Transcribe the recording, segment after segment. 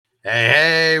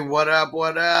Hey, what up?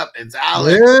 What up? It's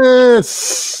Alex.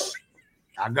 Yes.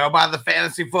 I go by the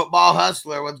Fantasy Football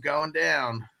Hustler. What's going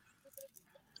down?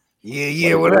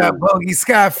 Yeah. What up, Bogey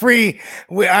Scott Free?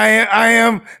 I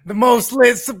am the most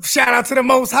lit. Shout out to the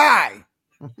Most High.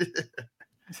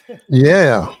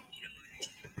 Yeah.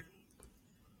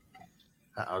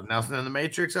 Nelson in the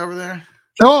Matrix over there.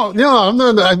 Oh, no, I'm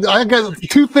not. I got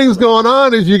two things going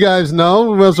on, as you guys know.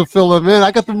 We also fill them in.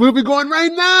 I got the movie going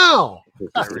right now.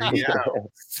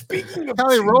 Speaking of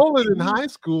Kelly Rowland in high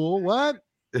school. What?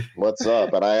 What's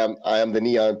up? And I am the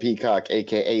Neon Peacock,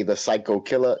 aka the Psycho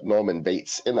Killer, Norman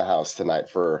Bates, in the house tonight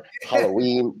for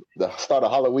Halloween, the start of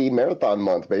Halloween marathon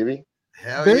month, baby.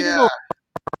 Hell Big yeah! Norm.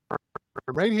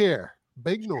 Right here,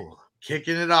 Big Norm.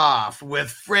 Kicking it off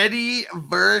with Freddy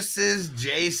versus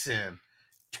Jason,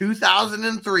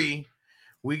 2003.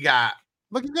 We got.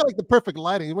 Look, you got like the perfect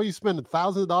lighting. What, you spend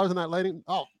 $1,000 on that lighting?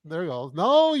 Oh, there you go.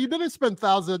 No, you didn't spend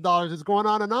 $1,000. It's going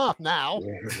on and off now.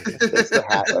 It's the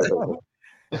hat.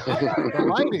 The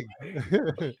lighting.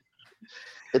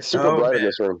 It's super bright in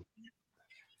this room.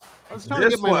 I was trying to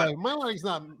get my lighting's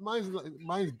not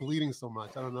mine's bleeding so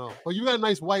much. I don't know. Well, you got a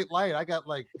nice white light. I got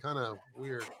like kind of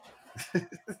weird.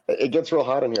 It gets real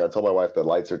hot in here. I told my wife the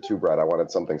lights are too bright. I wanted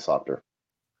something softer.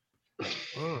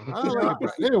 I don't like it.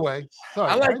 Anyway,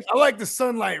 sorry, I like the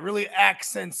sunlight. Really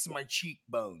accents my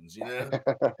cheekbones. You know,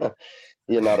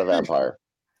 You're not a vampire.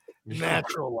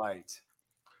 Natural light.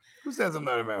 Who says I'm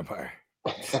not a vampire?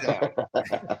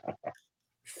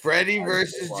 Freddy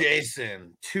versus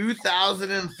Jason,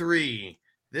 2003.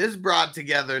 This brought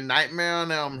together Nightmare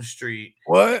on Elm Street.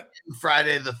 What? And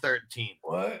Friday the 13th.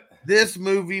 What? This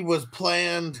movie was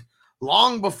planned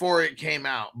long before it came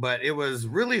out, but it was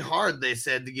really hard, they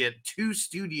said, to get two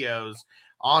studios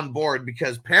on board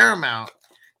because Paramount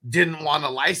didn't want to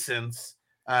license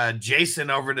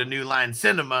Jason over to New Line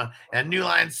Cinema, and New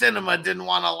Line Cinema didn't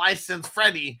want to license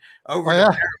Freddy over to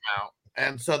Paramount.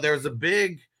 And so there was a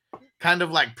big kind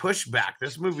of like pushback.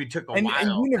 This movie took a while.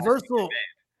 And Universal,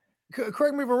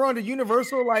 correct me if I'm wrong, did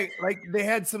Universal like they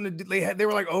had something they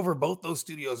were like over both those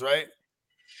studios, right?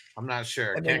 I'm not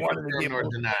sure. And Can't confirm nor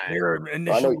deny.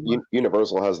 I know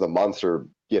Universal has the monster,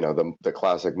 the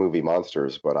classic movie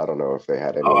monsters, but I don't know if they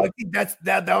had any. Oh, I think that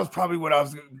was probably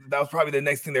that was probably the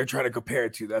next thing they're trying to compare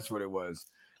it to. That's what it was.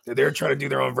 They're trying to do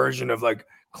their own version of like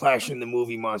clashing the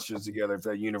movie monsters together, if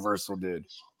that Universal did.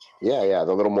 Yeah,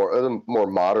 the little more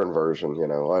modern version,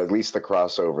 or at least the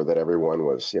crossover that everyone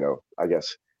was, I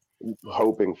guess,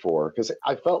 hoping for. Because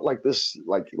I felt like this,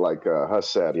 like Huss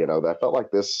said, I felt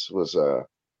like this was a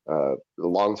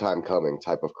long time coming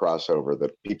type of crossover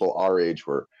that people our age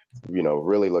were,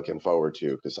 really looking forward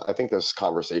to. Because I think those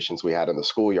conversations we had in the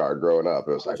schoolyard growing up,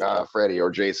 it was like, Freddy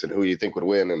or Jason, who do you think would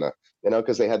win? And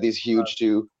because they had these huge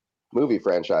two movie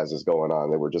franchises going on,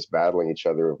 they were just battling each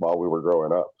other while we were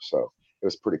growing up. So it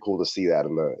was pretty cool to see that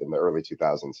in the early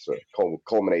 2000s to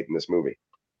culminate in this movie.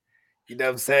 You know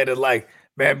what I'm saying? It's like,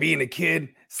 man, being a kid,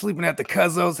 sleeping at the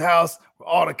cousin's house, where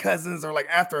all the cousins, or like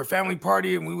after a family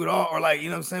party, and we would all, or like, you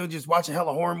know what I'm saying, just watching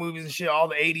hella horror movies and shit, all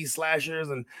the 80s slashers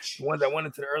and the ones that went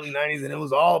into the early 90s, and it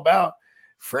was all about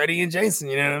Freddy and Jason,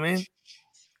 you know what I mean?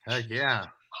 Heck yeah.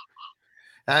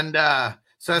 And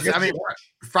so, Friday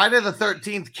the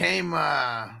 13th came,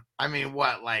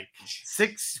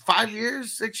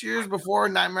 6 years before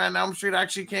Nightmare on Elm Street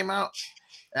actually came out.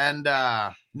 And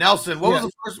Nelson, what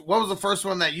was the first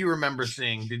one that you remember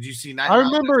seeing? Did you see Nightmare? I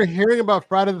remember hearing about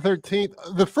Friday the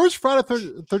 13th. The first Friday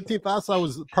the 13th I saw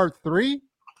was part 3.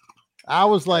 I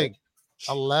was like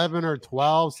 11 or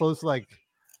 12, so it's like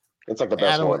the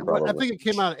best one. Probably. I think it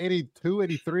came out in 82,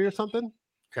 83 or something.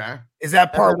 Okay. Is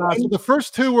that part one? So the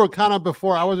first two were kind of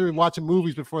before. I wasn't even watching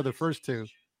movies before the first two.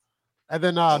 And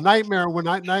then Nightmare, when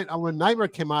Nightmare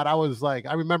came out, I was like,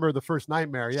 I remember the first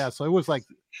Nightmare. Yeah, so it was like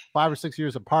 5 or 6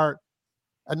 years apart.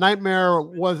 A Nightmare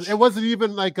wasn't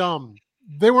even like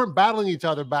they weren't battling each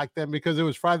other back then because it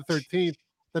was Friday the 13th.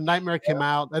 The Nightmare came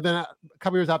out, and then a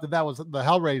couple years after that was the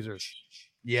Hellraisers.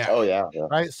 Yeah. Oh yeah.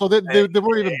 Right. So they weren't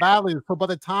even battling. So by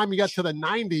the time you got to the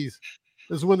 90s,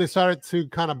 is when they started to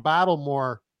kind of battle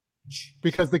more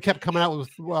because they kept coming out with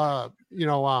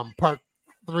part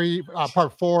 3,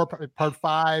 part 4, part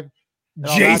 5.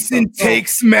 Jason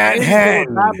takes Matt Hen.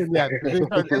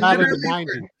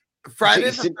 Friday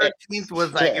the 13th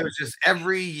was like, it was just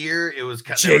every year it was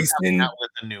Jason out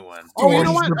with a new one. Oh, you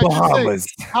know what?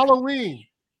 Halloween.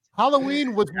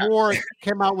 Halloween was more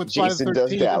came out with Friday the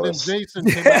 13th, and then Jason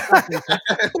came out.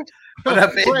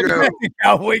 But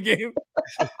Cowboy game.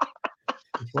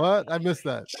 What? I missed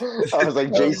that. I was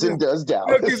like, Jason does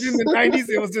Dallas. Because in the 90s,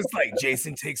 it was just like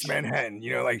Jason takes Manhattan,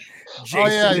 like Jason Oh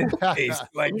yeah, in yeah. space.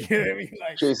 Like, you know what I mean?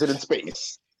 Like Jason in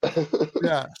space.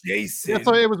 Yeah. Jason. Yeah,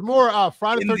 so it was more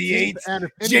Friday in the the 13th eighth, and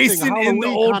if anything, Jason in the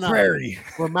Halloween old kinda prairie.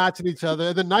 were matching each other.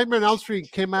 And then Nightmare on Elm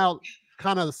Street came out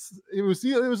kind of it was a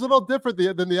little different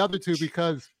than the other two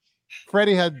because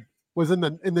Freddy was in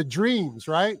the dreams,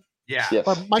 right? Yeah. Yes.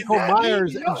 But Michael that mean?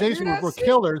 Myers You and don't hear Jason that were shit?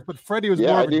 killers, but Freddy was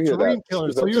Yeah, more I of a do hear dream that.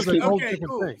 killer. So he was Just a whole Okay, different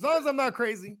cool. thing. As long as I'm not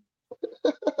crazy.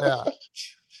 Yeah.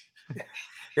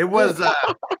 It was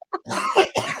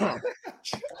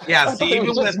yeah, I see, thought it even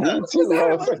was with just me too.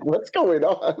 I was like, what's going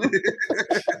on?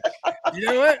 You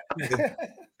know what?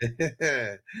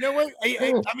 You know what?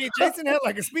 I mean, Jason had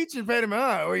like a speech impediment,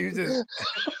 huh? Or you just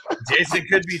Jason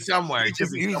could be somewhere. He could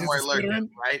He be was just somewhere lurking stuttering?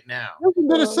 right now. He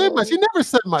didn't say much. He never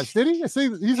said much, did he?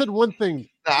 He said one thing.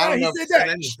 No, I No, don't he know if said he said that.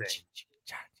 anything.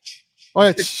 Oh,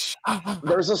 yeah.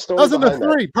 There's a That story was in the behind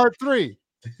that. part 3.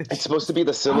 It's supposed to be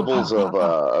the syllables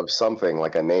of something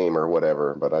like a name or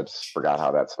whatever, but I just forgot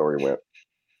how that story went.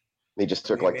 He just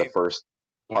took like the first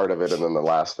part of it and then the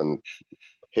last and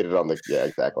hit it on the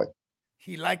exactly.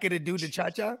 He like it to do the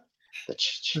cha-cha?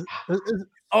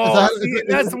 Oh,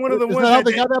 That's one of the is ones that how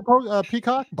they got that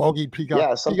peacock? Bogey peacock.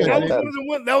 Yeah, something that like was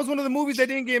that. that was one of the movies that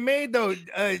didn't get made though.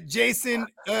 Jason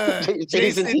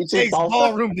Jason teaches takes salsa?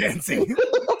 ballroom dancing.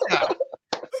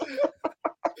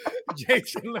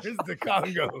 Jason learns the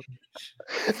Congo.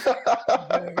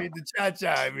 The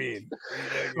cha-cha, I mean.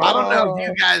 I don't know if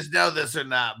you guys know this or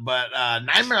not, but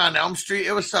Nightmare on Elm Street,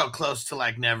 it was so close to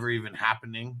like never even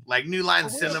happening. Like New Line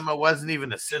Cinema wasn't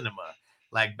even a cinema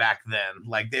like back then.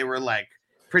 Like they were like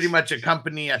pretty much a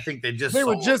company. I think they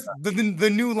were just the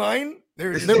new line. They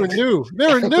were new. They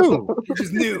were new.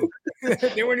 Just new.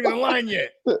 They weren't even a line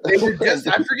yet. They were just.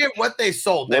 I forget what they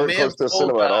sold. They may have sold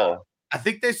cinema at all. I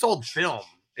think they sold film.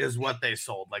 Is what they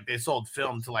sold. Like they sold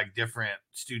film to like different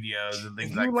studios and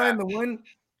things like line, that. The one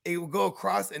it would go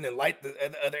across and then light the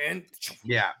at the other end.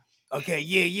 Yeah. Okay.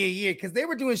 Yeah. Because they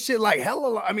were doing shit like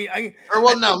hella. I mean,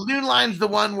 no, New Line's the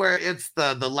one where it's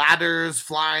the ladders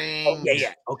flying. Oh,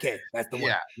 yeah. Okay, that's the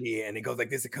one. Yeah, and it goes like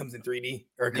this. It comes in 3D.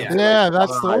 Or it comes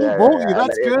that's the Bogey.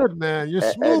 That's good, man. You're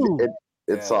smooth.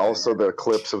 It's also the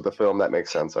clips of the film that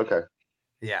makes sense. Okay.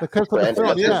 Yeah. The clips of the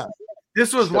film. Yeah.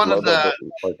 This was one of the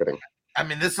marketing. I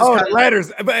mean, this is kind of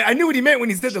ladders, but I knew what he meant when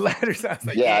he said the ladders. I was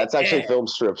like, yeah, it's actually film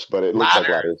strips, but it looks like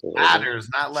ladders. Ladders,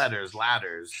 not letters,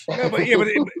 ladders. No, but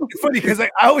it's funny because I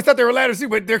always thought they were ladders too,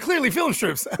 but they're clearly film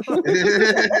strips. No,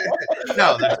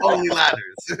 they're totally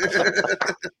ladders.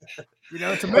 You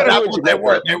know, it's a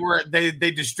matter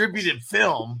they distributed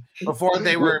film before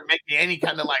they were making any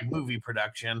kind of like movie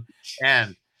production,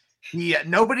 and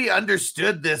nobody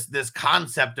understood this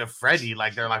concept of Freddy.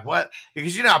 Like they're like, what?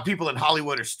 Because you know how people in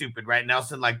Hollywood are stupid, right,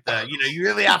 Nelson? Like you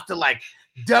really have to like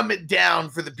dumb it down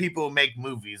for the people who make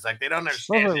movies. Like they don't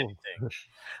understand anything.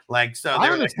 Like so,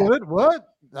 I understood it. What?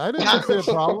 I didn't see a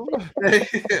problem.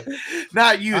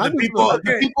 Not you. The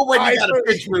people when you gotta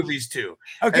pitch movies to.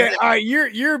 Okay, all right.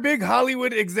 You're a big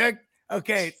Hollywood exec.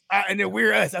 Okay, and then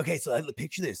we're us. Okay, so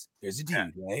picture this. There's a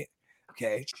dude, right?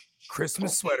 Okay,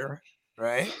 Christmas sweater.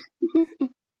 Right?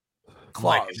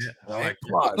 Claws. Right?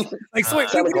 Claws. Like, so wait,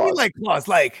 what do you mean like claws?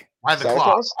 Like, why the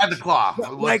claw? Why the claw?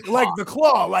 Like the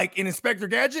claw, like in Inspector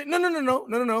Gadget?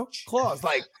 No. Claws.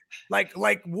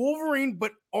 Like Wolverine,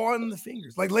 but on the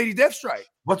fingers. Like Lady Deathstrike.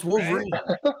 What's Wolverine?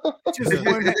 Right? Just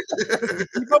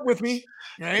keep up with me,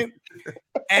 right?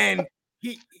 And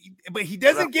he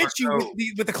doesn't get you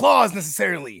with the claws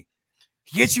necessarily.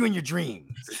 He gets you in your dreams.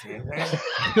 Right?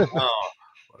 Oh.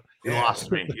 You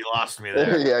lost me. You lost me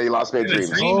there. Yeah, you lost me in dreams.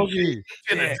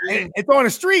 It's on a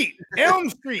street, Elm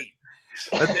Street.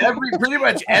 But pretty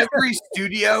much every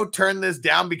studio turned this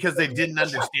down because they didn't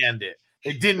understand it.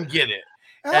 They didn't get it.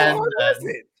 How hard was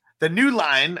it? The New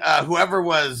Line, whoever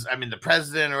was, the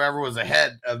president or whoever was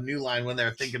ahead of New Line when they were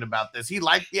thinking about this, he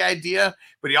liked the idea,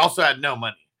 but he also had no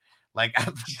money, like at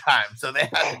the time. So they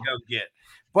had to go get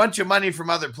a bunch of money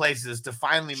from other places to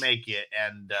finally make it.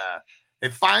 And they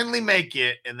finally make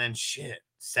it, and then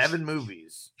 7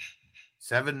 movies.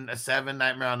 Seven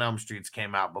Nightmare on Elm Streets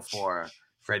came out before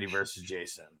Freddy versus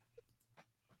Jason.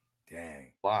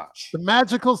 Dang. Wow. The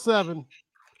Magical 7.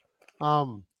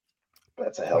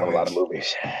 That's a hell of a lot of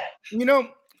movies. You know,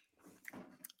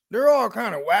 they're all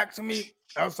kind of whack to me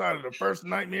outside of the first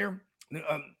Nightmare.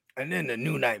 And then the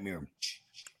new Nightmare.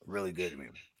 Really good to me.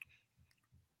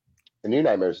 The new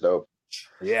Nightmare's dope.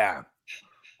 Yeah.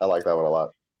 I like that one a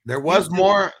lot. There was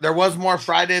more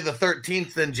Friday the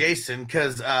 13th than Jason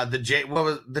because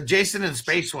the Jason in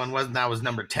Space one was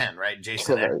number 10, right?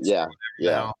 Jason X,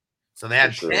 yeah. So they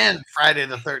had sure. 10 Friday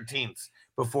the 13th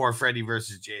before Freddy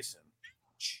versus Jason.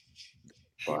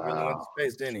 He really went to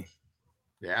space, didn't he?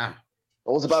 Yeah.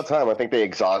 Well, it was about time. I think they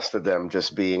exhausted them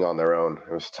just being on their own.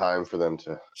 It was time for them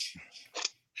to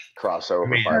cross over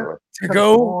finally. To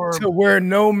go to where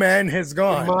no man has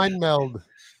gone. Mind meld.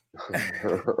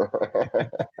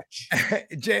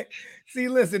 See,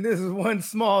 listen, this is one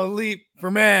small leap for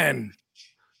man,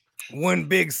 one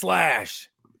big slash.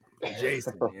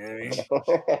 Jason, you know what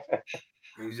I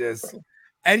mean? He just,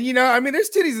 and you know, I mean, there's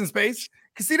titties in space.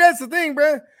 Cause see, that's the thing,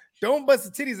 bro. Don't bust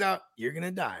the titties out, you're gonna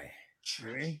die. You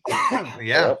know what I mean?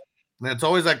 Yeah. And it's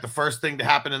always like the first thing to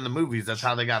happen in the movies. That's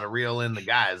how they got to reel in the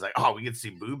guys. Like, oh, we get to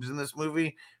see boobs in this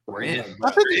movie. We're in.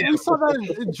 I think we saw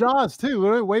that in Jaws too.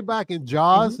 Right? Way back in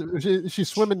Jaws, is she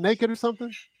swimming naked or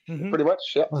something? Pretty much,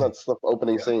 yeah. That's the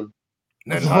opening scene.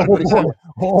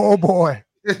 Oh boy.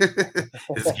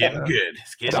 It's getting good.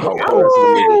 It's getting good.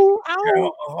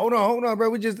 Hold on, bro.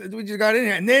 We just got in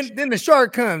here, and then the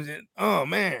shark comes in. Oh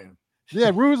man. Yeah,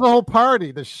 ruins the whole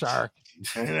party. The shark.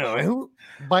 I know. And who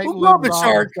loved the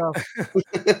shark?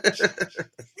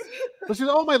 But she's,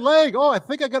 oh, my leg. Oh, I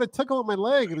think I got a tickle on my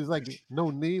leg. And he's like, no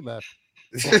knee left.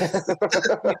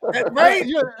 Right?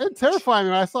 Yeah, it terrified me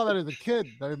when I saw that as a kid.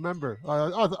 I remember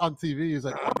on TV. He's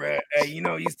like, bro, hey, you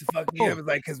know, it used to fuck me up. It's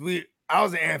like, because I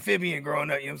was an amphibian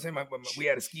growing up. You know what I'm saying? We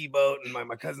had a ski boat, and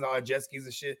my cousins all had jet skis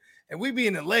and shit. And we'd be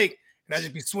in the lake, and I'd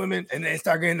just be swimming, and they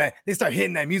start hitting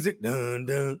that music. Dun,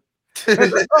 dun. And they're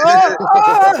just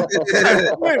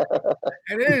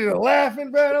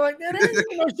laughing, bro. They're like, there ain't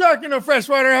no shark in no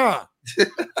freshwater, huh?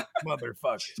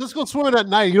 Motherfucker. Just go swimming at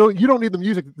night. You don't need the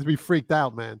music to be freaked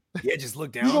out, man. Yeah, just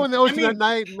look down. You go in the ocean at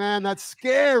night, man. That's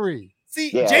scary. See,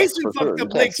 yeah, Jason fucked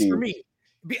up lakes for me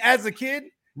as a kid.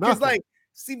 Because like,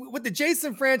 see, with the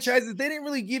Jason franchises, they didn't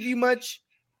really give you much.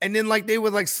 And then like they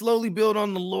would like slowly build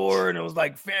on the lore, and it was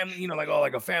like family, you know, like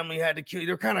like a family had to kill you.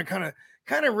 They're kind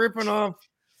of ripping off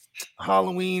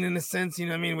Halloween in a sense, you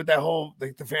know what I mean, with that whole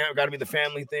like the got to be the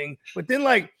family thing. But then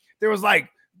like there was like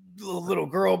a little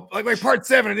girl, like part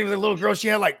 7, I think it was a little girl. She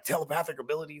had like telepathic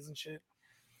abilities and shit.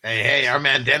 Hey, our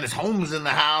man Dennis Holmes in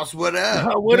the house. What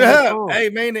up? What up? Hey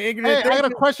man, I got a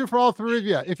question for all three of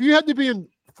you. If you had to be in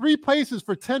 3 places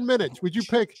for 10 minutes, would you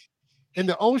pick in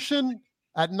the ocean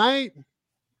at night,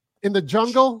 in the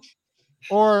jungle,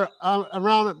 or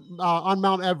around on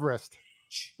Mount Everest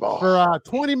for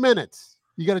 20 minutes?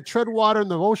 You got to tread water in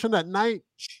the ocean at night.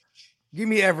 Give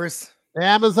me Everest. The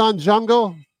Amazon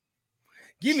jungle.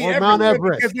 Give me Mount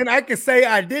Everest. Because then I can say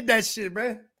I did that shit,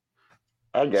 bro.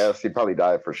 I guess he'd probably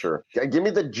die for sure. Give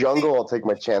me the jungle. I'll take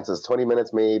my chances. 20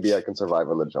 minutes, maybe I can survive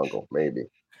in the jungle. Maybe.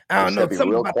 I don't know. Be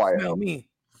real quiet. Smell me.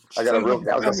 I was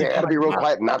gonna say I gotta be real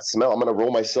quiet and not smell. I'm gonna roll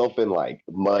myself in like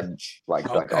mud, like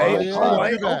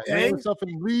yourself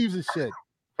in leaves and shit.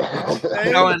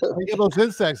 Those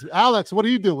insects. Alex, what are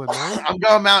you doing, man? I'm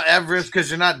going Mount Everest because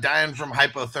you're not dying from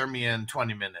hypothermia in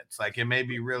 20 minutes. Like it may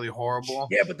be really horrible.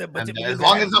 Yeah, but as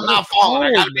long as I'm not falling,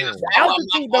 I gotta be the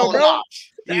altitude, though, bro.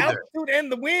 The altitude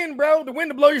and the wind, bro. The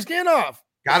wind to blow your skin off.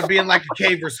 Gotta be in like a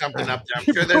cave or something up there. I'm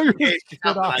sure there's a cave.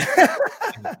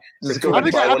 I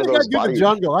think I do the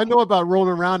jungle. I know about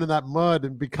rolling around in that mud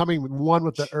and becoming one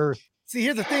with the earth. See,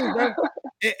 here's the thing, bro.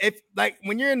 If like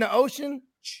when you're in the ocean,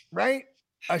 right?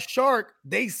 A shark,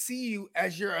 they see you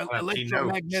as your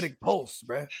electromagnetic pulse,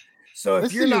 bro. So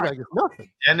if you're not,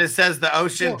 nothing. And it says the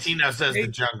ocean. Tino says the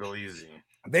jungle. Easy.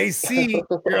 They see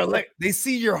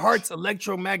your heart's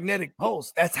electromagnetic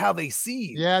pulse. That's how they see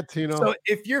you. Yeah, Tino. So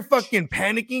if you're fucking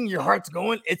panicking, your heart's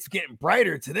going. It's getting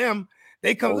brighter to them.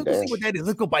 They come. Let's see what that is.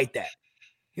 Let's go bite that.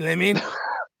 You know what I mean?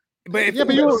 But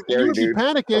you would be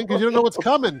panicking because you don't know what's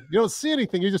coming. You don't see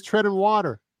anything. You're just treading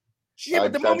water. Yeah,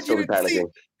 but the moment you didn't see.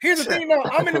 Here's the thing, though.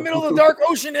 I'm in the middle of the dark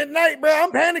ocean at night, bro.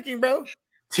 I'm panicking, bro.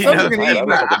 I'm in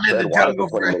the jungle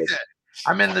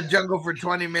I'm in the jungle for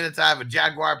 20 minutes. I have a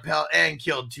jaguar pelt and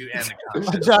killed 2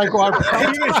 anacondas. A jaguar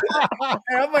pelt.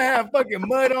 I'm gonna have fucking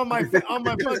mud on my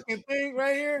fucking thing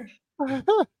right here.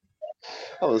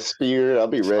 Oh, a spear. I'll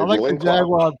be ready. I like the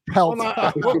jaguar pelt.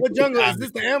 What jungle is this?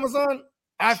 The Amazon?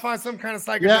 I find some kind of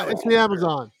psychedelic. Yeah, it's the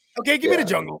Amazon. Okay, give me the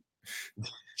jungle.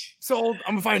 So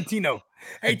I'm gonna find Tino.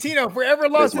 Hey Tino, if we're ever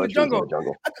lost in the jungle,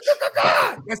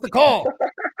 that's the call.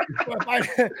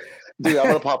 Dude, I'm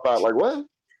gonna pop out like what?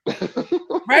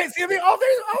 Right? See, wow,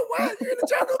 you're in the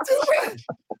jungle too, man.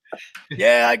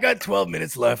 Yeah, I got 12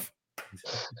 minutes left.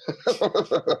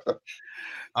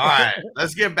 All right,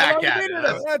 let's get back at it.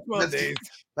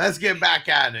 Let's get back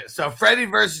at it. So Freddy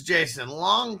versus Jason,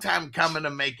 long time coming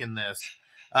to making this.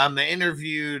 They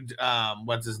interviewed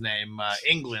what's his name,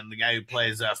 England, the guy who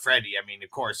plays Freddy. I mean,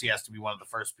 of course, he has to be one of the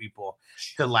first people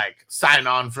to like sign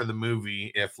on for the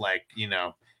movie if like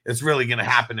it's really gonna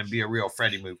happen and be a real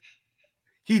Freddy movie.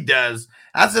 He does.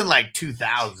 That's in like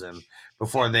 2000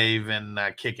 before they even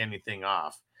kick anything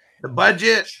off. The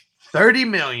budget 30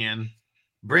 million,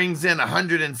 brings in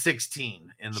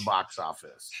 116 in the box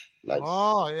office. Nice.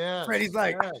 Oh yeah. Freddy's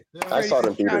like, I saw it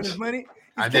in Freddy's counting theaters. his money.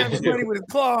 I He's did counting his too. money with his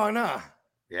claw on, huh?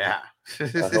 Yeah. I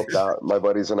helped out. My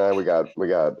buddies and I, we got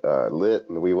lit,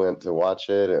 and we went to watch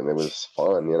it, and it was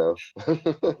fun.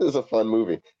 It was a fun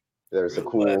movie. There's a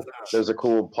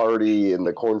cool party in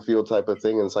the cornfield type of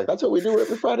thing, and it's like that's what we do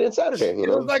every Friday and Saturday. It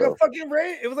was like a fucking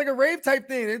rave. It was like a rave type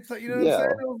thing. It's what I'm saying.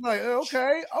 It was like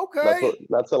okay.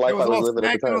 That's the life I was living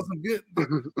at the time.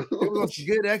 It was on some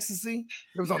good ecstasy.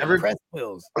 It was on press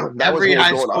pills. Every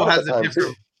high school has a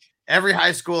different. Every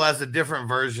high school has a different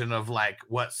version of like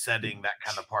what setting that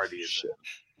kind of party is in.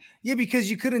 Yeah, because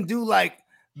you couldn't do like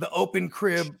the open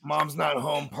crib, mom's not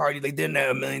home party. They did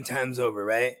that a million times over,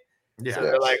 right? Yeah. So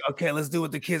they're like, okay, let's do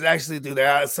what the kids actually do. They're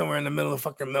out somewhere in the middle of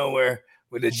fucking nowhere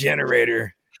with a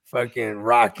generator fucking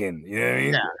rocking. You know what I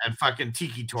mean? Yeah, and fucking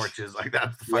tiki torches. Like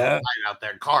that's the fucking light out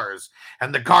there. Cars.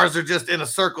 And the cars are just in a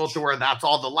circle to where that's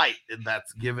all the light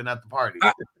that's given at the party.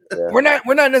 We're not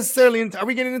necessarily into, are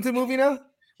we getting into the movie now?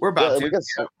 We're about to. We can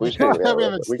start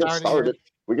it. We can start it.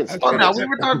 We were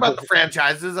talking about the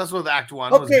franchises. That's what Act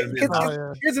 1 was.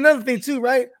 Here's another thing too,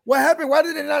 right? What happened? Why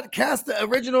did they not cast the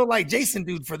original like Jason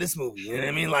dude for this movie? You know what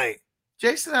I mean? Like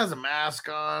Jason has a mask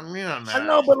on. You don't know. I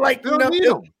know, but like they don't need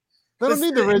him. They don't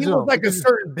need the original. He was like a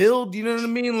certain build. You know what I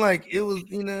mean? Like it was,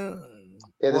 Yeah,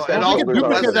 we can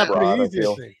duplicate that pretty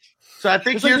easy. So I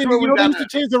think it's here's like, what we need to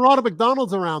change the Ronald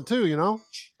McDonald's around too.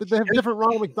 But they have different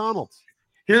Ronald McDonald's.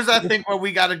 Here's, I think, what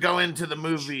we got to go into the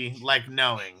movie like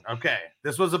knowing. Okay,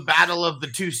 this was a battle of the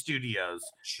two studios.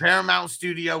 Paramount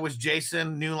Studio was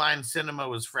Jason. New Line Cinema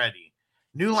was Freddy.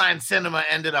 New Line Cinema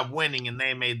ended up winning, and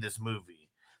they made this movie.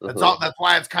 That's all. That's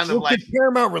why it's kind of like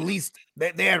Paramount released.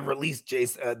 They had released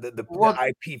Jason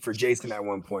the IP for Jason at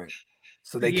one point,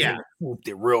 so they came and swooped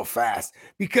it real fast.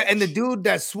 Because the dude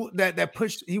that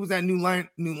pushed, he was at New Line.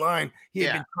 He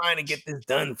had been trying to get this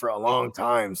done for a long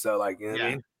time. So like, you know what I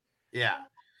mean? Yeah.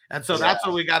 And so that's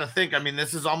what we got to think. I mean,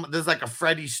 this is like a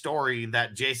Freddy story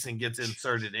that Jason gets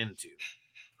inserted into.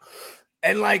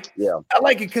 And like, I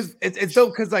like it because it's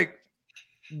dope because like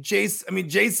Jason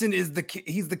is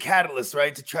he's the catalyst,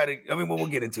 right? To try to, we'll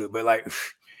get into it, but like,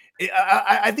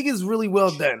 I think it's really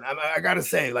well done. I gotta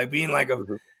say, like being like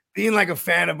a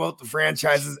fan of both the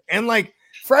franchises and like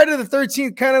Friday the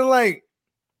 13th, kind of like,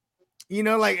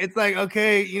 like it's like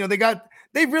okay,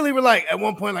 they really were like at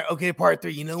one point, like, okay, part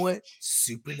 3, you know what?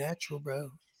 Supernatural, bro.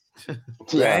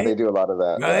 Yeah, right? They do a lot of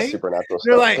that supernatural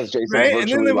They're stuff. Like, right?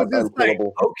 And then it was just like,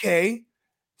 okay,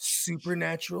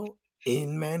 supernatural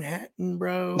in Manhattan,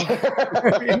 bro. Well,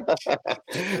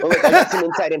 look, I got some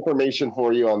inside information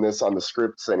for you on this, on the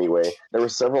scripts anyway. There were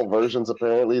several versions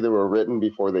apparently that were written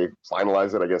before they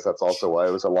finalized it. I guess that's also why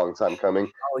it was a long time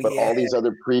coming. But all these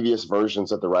other previous versions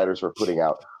that the writers were putting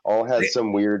out all had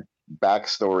some weird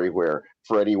backstory where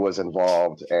Freddy was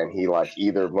involved and he like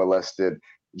either molested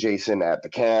Jason at the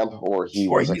camp or he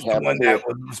was a camp one kid that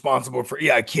was responsible for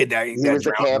a kid that he was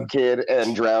a camp kid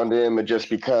and drowned him just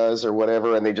because or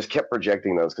whatever, and they just kept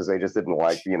projecting those because they just didn't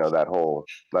like that whole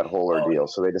ordeal.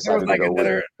 So they decided to go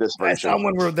with this version. I saw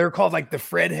one where they're called like the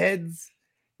Fred heads.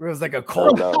 Where it was like a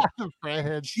cult.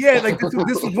 Yeah, like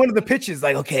this was one of the pitches.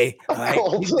 Like, okay, all right,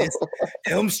 this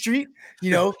Elm Street,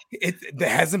 there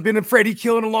hasn't been a Freddy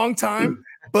kill in a long time,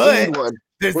 but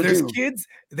there's kids.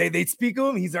 They speak of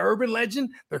him. He's an urban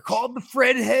legend. They're called the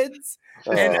Fred heads,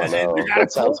 and they got a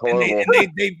cult, and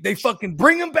they fucking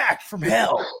bring him back from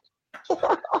hell.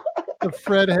 The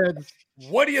Fred heads.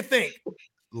 What do you think?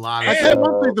 I said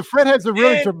one thing. The Fred heads are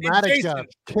really dramatic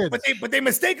kids, but they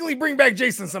mistakenly bring back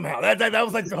Jason somehow. That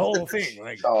was like the whole thing.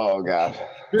 Like, oh god.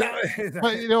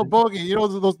 But Bogey,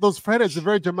 those Fred heads are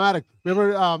very dramatic.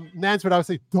 Remember, Nance would always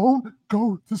say, "Don't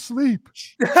go to sleep.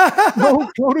 Don't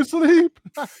go to sleep."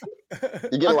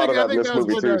 You get a lot of that in this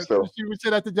movie too. Still, she would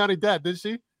say that to Johnny Depp, did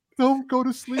she? Don't go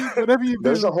to sleep. Whatever you do.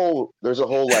 There's a whole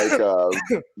like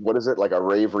what is it, like a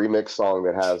rave remix song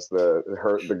that has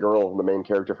the girl, the main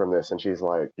character from this, and she's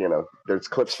like, there's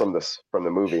clips from the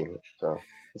movie. So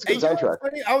it's a good soundtrack.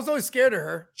 I was always scared of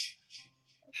her.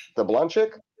 The blonde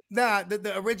chick? Nah,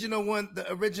 the original one,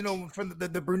 from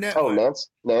the brunette. Oh, one.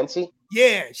 Nancy?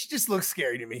 Yeah, she just looks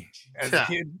scary to me as a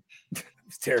kid.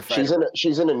 It's terrifying.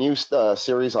 She's in a new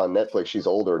series on Netflix. She's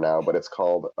older now, but it's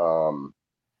called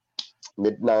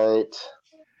Midnight.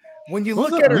 When you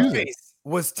look at her face,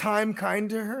 Was time kind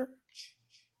to her?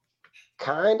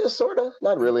 Kind of, sort of,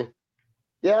 not really.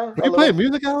 Yeah. Are you playing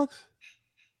music, Alex?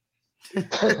 What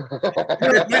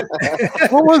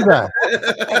What was that?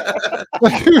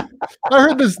 I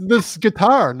heard this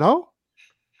guitar. No.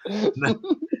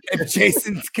 If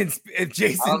Jason's I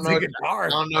don't a guitar, I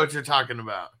don't know what you're talking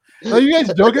about. Are you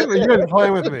guys joking? Are you guys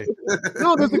playing with me?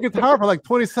 No, there's a guitar for like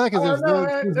 20 seconds. Oh,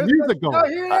 There's music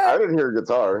going. I didn't hear a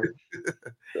guitar.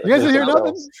 You guys didn't hear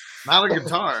nothing? Not a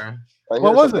guitar.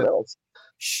 What was it? Else.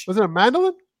 Was it a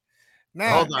mandolin? nah,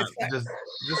 Hold on. like, Just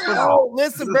oh,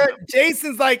 listen, bro.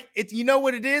 Jason's like, you know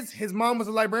what it is? His mom was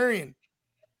a librarian.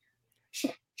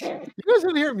 You guys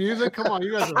didn't hear music? Come on,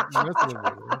 you guys are messing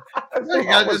with me. you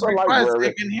gotta just be quiet so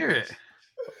you can hear it.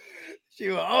 She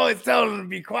was always telling him to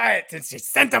be quiet, and she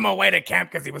sent him away to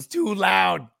camp because he was too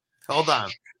loud. Hold on.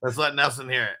 Let's let Nelson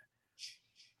hear it.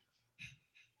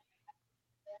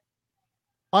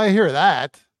 I hear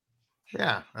that.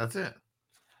 Yeah, that's it.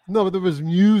 No, but there was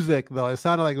music though. It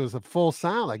sounded like it was a full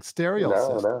sound, like stereo No,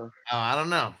 system. no. Oh, I don't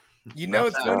know. You know,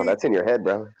 it's No, funny. that's in your head,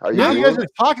 bro. Are Yeah, you doing guys are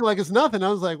talking like it's nothing. I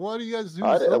was like, what do you guys do?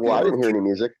 I didn't hear any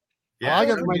music. Yeah, I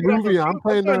got my movie. I'm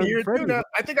playing starting to hear it too Freddy. now.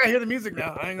 I think I hear the music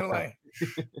now. I ain't gonna lie.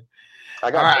 I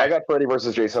got All right. I got Freddy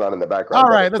versus Jason on in the background. All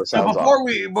right, but let's the sound's off.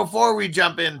 before we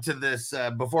jump into this,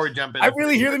 before we jump in, I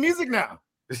really hear the music now.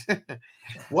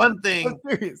 one I'm thing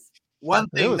serious. was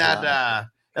that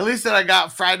at least that I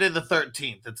got Friday the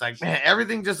 13th. It's like, man,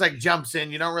 everything just like jumps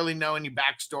in. You don't really know any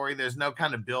backstory. There's no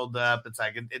kind of build up. It's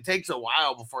like it takes a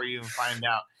while before you even find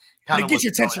out. Kind of get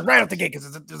your attention right out the gate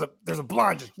because there's a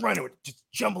blonde just running with just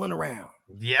jumbling around.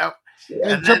 Yep.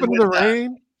 And jumping in the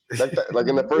rain. Like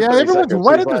in the first Yeah, 30 everyone's seconds,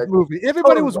 wet he's in this like, movie.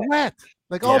 Everybody was wet,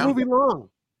 like all Yeah. movie long.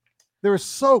 They were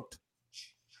soaked.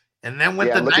 And then with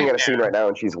yeah, the I'm looking nightmare, at a scene right now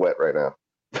and she's wet right now.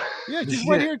 Yeah, she's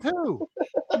wet here too.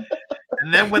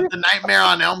 and then with the Nightmare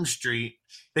on Elm Street,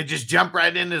 they just jump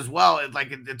right in as well.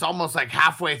 It's almost like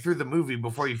halfway through the movie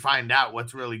before you find out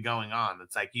what's really going on.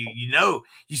 It's like you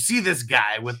see this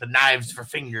guy with the knives for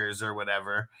fingers or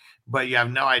whatever, but you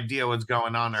have no idea what's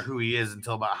going on or who he is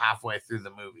until about halfway through the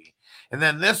movie. And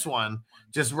then this one,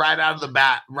 just right off the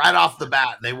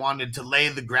bat, they wanted to lay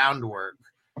the groundwork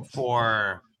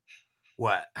for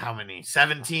what? How many?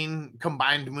 17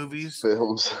 combined movies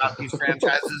Films. about these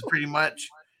franchises, pretty much.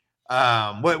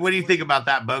 What do you think about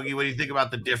that, Bogey? What do you think about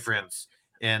the difference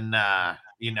in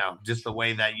just the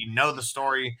way that the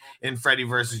story in Freddy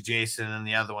versus Jason and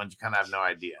the other ones you kind of have no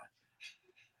idea?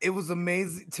 It was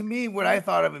amazing to me. What I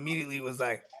thought of immediately was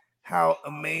like how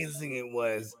amazing it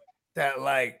was that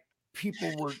like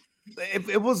people were.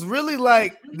 It was really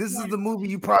like this is the movie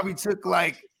you probably took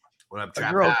like What up, a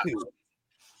Trap girl House?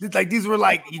 to. Like these were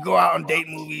like you go out on date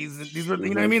movies. And these were you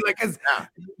know what I mean? Like 'cause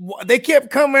they kept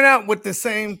coming out with the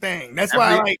same thing. That's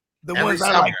why I like the ones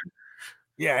I like.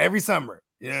 Yeah, every summer.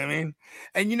 You know what I mean?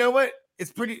 And you know what?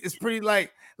 It's pretty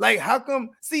like how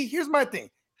come? See, here's my thing.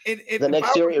 The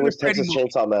next year it was Texas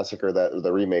Chainsaw Massacre, that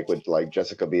the remake with like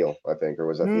Jessica Biel, I think, or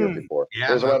was that the year before? Yeah,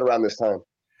 it was right around this time.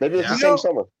 Maybe it's the same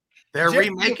summer. They're Jessica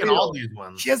remaking Biel, all these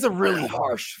ones. She has a really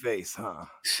harsh face, huh?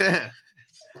 I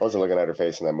wasn't looking at her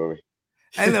face in that movie.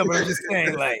 I know, but I'm just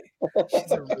saying, like,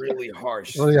 she's a really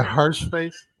harsh. Really a harsh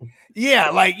face? Yeah,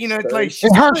 like it's like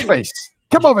she's harsh face.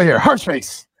 Come over here, harsh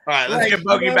face. All right, let's get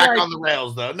Bogey back on the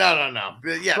rails, though. No.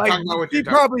 Yeah, like, talk about what you're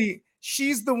talking.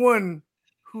 She's the one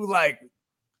who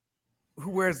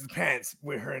wears the pants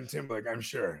with her and Timberlake. I'm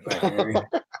sure. Like,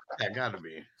 Yeah, gotta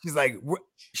be. She's like,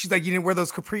 you didn't wear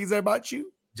those capris I bought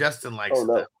you? Justin likes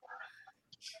them.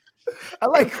 I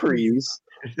like capris.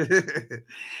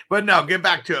 But no, get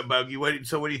back to it, Bogey. What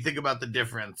do you think about the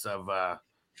difference of I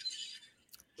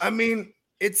mean,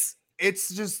 it's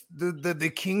just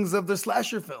the kings of the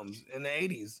slasher films in the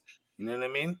 80s. You know what I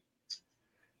mean?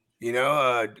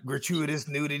 Gratuitous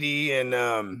nudity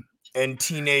and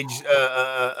teenage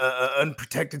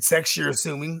unprotected sex, you're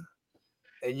assuming.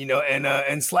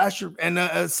 And slasher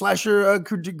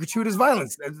gratuitous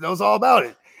violence. That was all about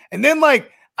it. And then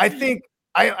like I think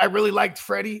I really liked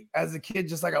Freddy as a kid,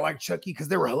 just like I liked Chucky, because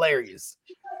they were hilarious.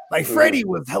 Like Freddy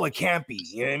was hella campy,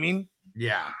 you know what I mean?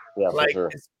 Yeah, like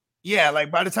for sure. Yeah, like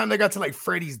by the time they got to like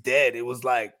Freddy's Dead, it was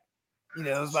like,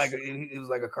 it was like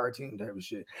a cartoon type of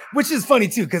shit. Which is funny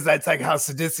too, because that's like how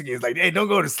sadistic it is. Like, hey, don't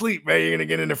go to sleep, man. You're gonna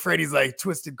get into Freddy's like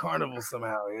twisted carnival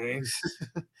somehow, you know what I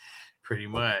mean? Pretty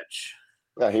much.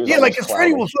 Yeah, like because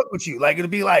Freddy will fuck with you. Like it'll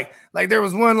be like there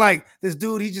was one like this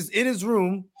dude, he just in his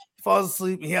room, falls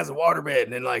asleep, and he has a waterbed,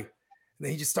 and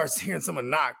then he just starts hearing someone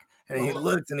knock, and he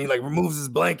looks and he like removes his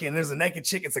blanket, and there's a naked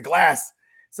chick. It's a glass,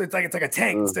 so it's like a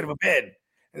tank instead of a bed.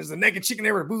 And there's a naked chick in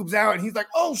there with her boobs out, and he's like,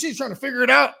 "Oh, she's trying to figure it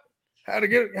out." how to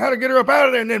get her up out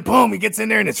of there, and then boom, he gets in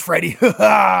there and it's Freddy.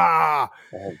 Gotcha.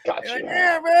 Like,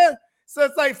 yeah, man. So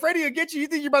it's like Freddy will get you. You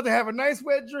think you're about to have a nice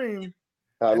wet dream.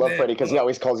 I love Freddy because he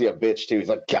always calls you a bitch too. He's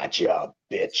like, "Gotcha,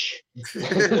 bitch." You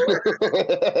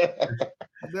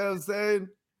know what I'm saying?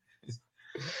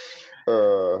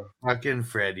 Fucking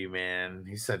Freddy, man,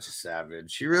 he's such a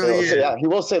savage. He He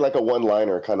will say like a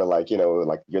one-liner, kind of like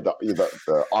like you're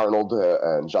the Arnold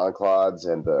and Jean Claude's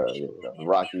and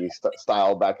Rocky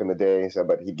style back in the day. So,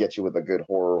 but he gets you with a good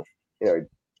horror,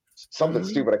 something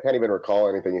stupid. I can't even recall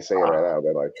anything he's saying right now.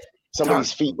 But like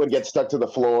somebody's feet would get stuck to the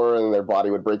floor and their body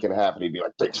would break in half, and he'd be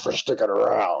like, "Thanks for sticking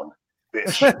around,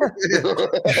 bitch."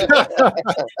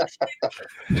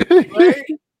 Right?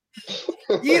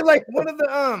 Yeah, like one of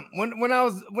the when I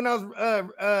was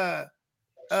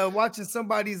watching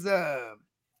somebody's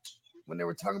when they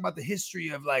were talking about the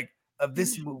history of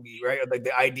this movie, right? Like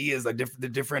the ideas, like the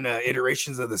different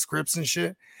iterations of the scripts and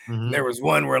shit. And there was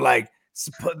one where there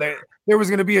was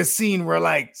gonna be a scene where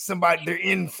like they're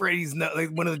in Freddy's nose, like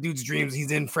one of the dude's dreams,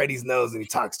 he's in Freddy's nose and he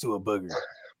talks to a booger.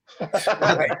 Like, you know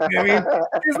what I mean?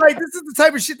 It's like this is the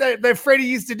type of shit that Freddy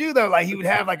used to do though. Like he would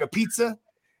have like a pizza.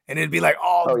 And it'd be like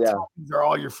toppings are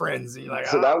all your friends. And you're like,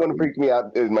 so that one freaked me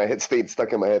out. My head stayed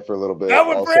stuck in my head for a little bit. That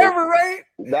one also, forever, right?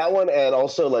 That one, and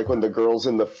also like when the girl's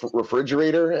in the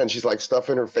refrigerator and she's like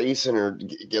stuffing her face and her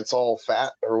gets all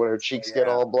fat, or when her cheeks get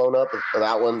all blown up.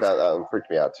 That one freaked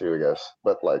me out too, I guess.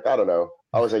 But like, I don't know.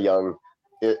 I was I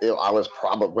was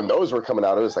probably when those were coming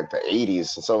out. It was like the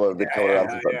 '80s, and some of them have been coming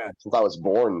around since I was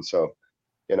born. So,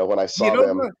 when I saw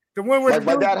them, the one where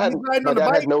my dad had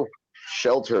no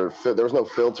shelter. There was no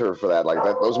filter for that. Like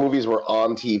that, those movies were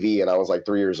on TV, and I was like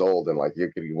 3 years old, and like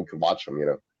you could watch them,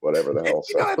 whatever the hell.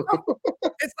 So.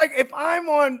 It's like if I'm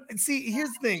on. See,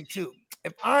 here's the thing too.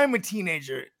 If I'm a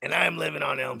teenager and I'm living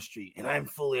on Elm Street and I'm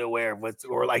fully aware of what's,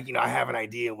 or like I have an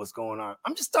idea of what's going on,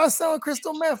 I'm just start selling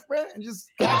crystal meth, bro, and just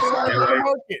capitalize on the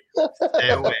market. Stay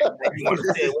away. You want to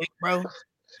stay awake, bro?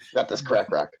 Got this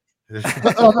crack rock. I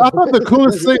thought the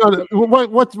coolest thing on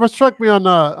what struck me on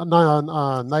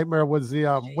Nightmare was the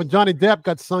when Johnny Depp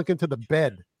got sunk into the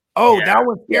bed. Oh, that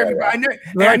was scary. I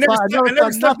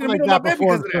never slept in the middle of my bed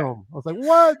because of that. I was like,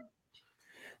 what?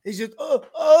 He's just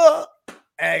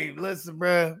hey, listen,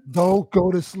 bro. Don't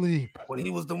go to sleep. When he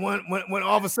was the one, when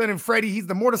all of a sudden Freddy, he's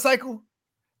the motorcycle.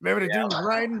 Remember the dude was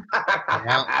riding?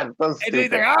 And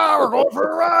he's like, we're going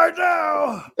for a ride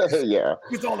now. Yeah.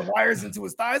 Gets all the wires into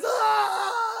his thighs.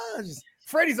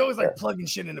 Freddy's always like plugging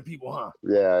shit into people, huh?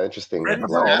 Yeah, interesting. Freddy's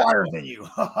more wires than you.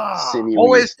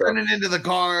 Always turning into the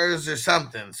cars or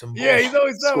something. He's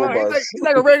always he's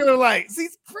like a regular See,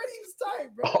 Freddy's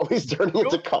tight, bro. Always turning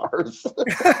into cars.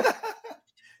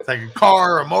 It's like a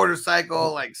car or a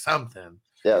motorcycle, like something.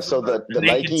 Yeah, so the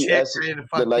Nike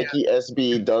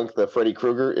SB Dunk, the Freddy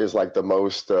Krueger, is like the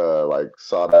most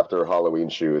sought after Halloween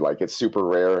shoe. Like it's super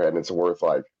rare and it's worth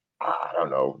like I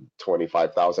don't know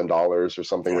 $25,000 or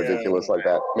something ridiculous like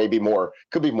that. Maybe more,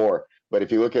 could be more. But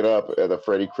if you look it up, the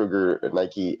Freddy Krueger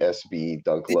Nike SB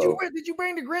Dunk Low. Did you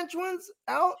bring the Grinch ones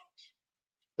out?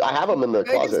 I have them in the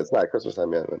closet. It's not Christmas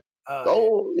time yet.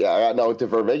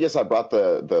 For Vegas, I brought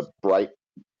the bright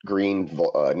green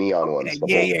neon ones.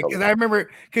 Because I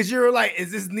remember, because you were like,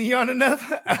 is this neon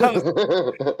enough? I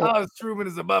was Truman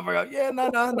is above. I go, no,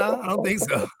 I don't think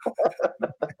so.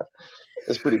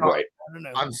 It's pretty bright.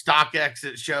 On StockX,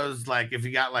 it shows like if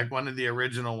you got like one of the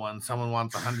original ones, someone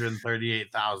wants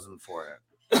 $138,000 for it.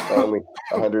 Only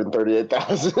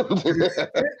 $138,000.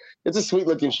 It's a sweet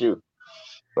looking shoe.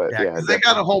 But because they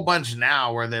got a whole bunch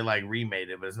now where they like remade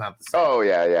it, but it's not the same. Oh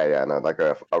yeah, no, like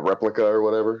a replica or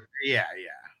whatever. Yeah.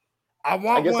 I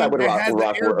guess one that has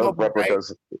the air bubble,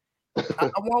 replicas. Right?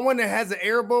 I want one that has an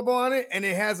air bubble on it, and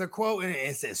it has a quote, and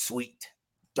it says "sweet,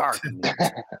 dark,"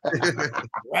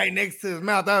 right next to his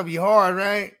mouth. That would be hard,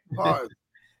 right? Hard.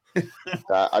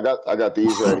 I got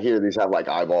these right here. These have like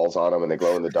eyeballs on them, and they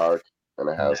glow in the dark, and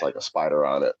it has like a spider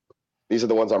on it. These are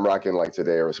the ones I'm rocking like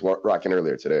today, or was rocking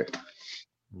earlier today.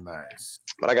 Nice.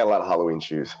 But I got a lot of Halloween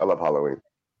shoes. I love Halloween.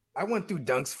 I went through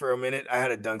Dunks for a minute. I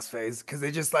had a Dunks phase because they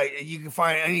just like you can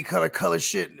find any color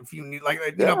shit if you need.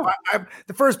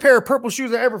 The first pair of purple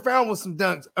shoes I ever found was some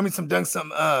Dunks.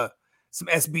 Some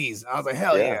SBs. I was like,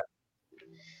 hell yeah.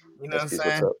 You know SBs, what I'm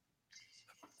saying?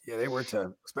 Yeah, they were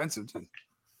tough, expensive too.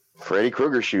 Freddy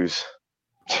Krueger shoes.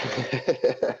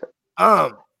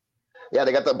 Yeah,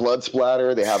 they got the blood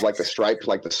splatter. They have like the stripe,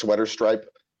 like the sweater stripe.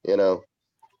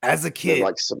 As a kid,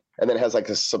 and then it has like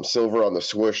some silver on the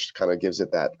swoosh, kind of gives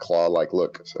it that claw-like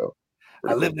look. So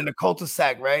I lived in a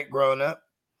cul-de-sac, right, growing up,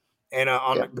 and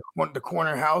on the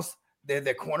corner house, they had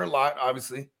that corner lot,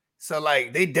 obviously. So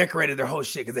like they decorated their whole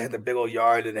shit because they had the big old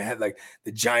yard and they had like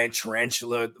the giant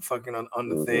tarantula fucking on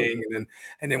the thing,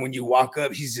 and then when you walk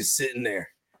up, he's just sitting there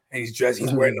and he's dressed.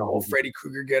 He's wearing the whole Freddy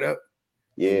Krueger getup.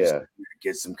 Yeah,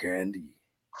 get some candy.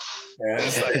 And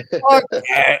it's like fuck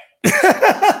that.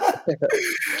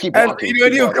 keep And walking. you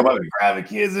know, he'll come up and grab the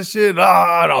kids and shit.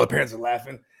 Oh, and all the parents are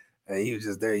laughing. And he was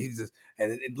just there. He was just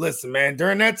listen, man.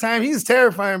 During that time, he's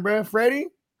terrifying, bro. Freddy.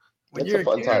 It's a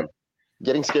fun time.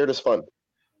 Getting scared is fun.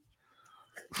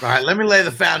 All right, let me lay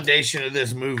the foundation of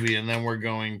this movie, and then we're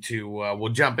going to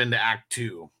we'll jump into Act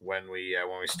 2 when we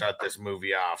start this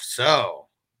movie off. So,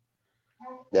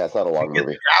 yeah, it's not a long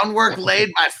movie. Groundwork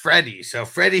laid by Freddy. So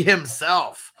Freddy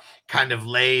himself kind of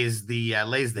lays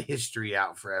the history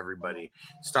out for everybody.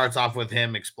 Starts off with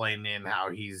him explaining how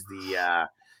he's the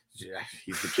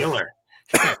killer.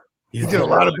 He did a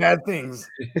lot of bad things.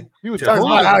 He was talking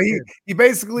about how he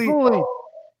basically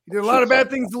he did a lot of bad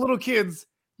things to little kids.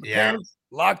 Parents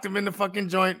locked him in the fucking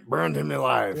joint, burned him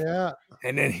alive. Yeah.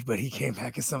 And then but he came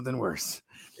back as something worse.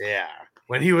 Yeah.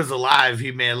 When he was alive,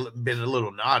 he may have been a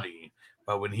little naughty,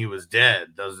 but when he was dead,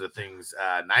 those are the things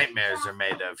nightmares are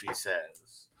made of, he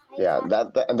says. Yeah,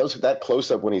 that close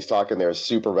up when he's talking there is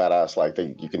super badass. Like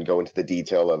you can go into the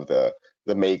detail of the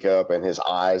makeup and his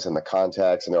eyes and the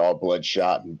contacts, and they're all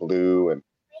bloodshot and blue, and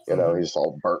you know he's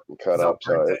all burnt and cut up.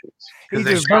 So he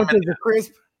just burnt as a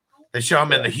crisp. They show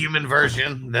him in the human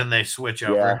version, then they switch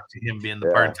over to him being the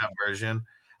burnt up version.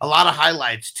 A lot of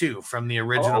highlights too from the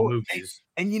original movies.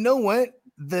 And you know what?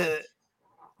 The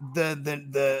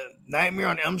Nightmare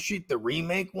on Elm Street, the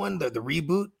remake one, the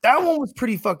reboot, that one was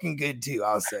pretty fucking good too.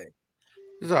 I'll say it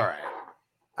was all right.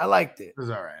 I liked it. It was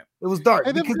all right. It was dark.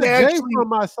 And because they actually from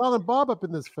my Silent Bob up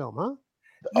in this film, huh?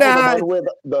 Nah, the one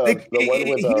with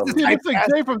he looks like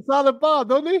Jay from Silent Bob,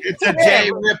 don't he? It's a Jay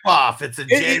ripoff. It's a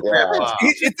Jay ripoff.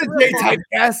 It's a Jay type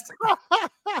cast.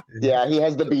 Yeah, he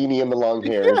has the beanie and the long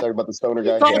hair. You're talking about the stoner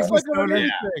guy. Come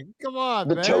on,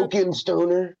 the man. choking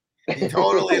stoner. He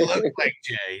totally looked like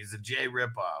Jay. He's a Jay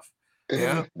ripoff.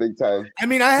 Yeah, big time. I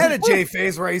mean, I had a Jay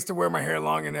phase where I used to wear my hair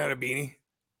long and had a beanie.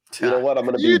 You know what? I'm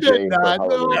gonna be Jay for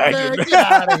Halloween. Man, get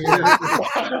out of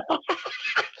here.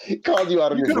 Called you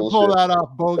out of your bullshit. Pull that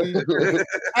off, Bogey.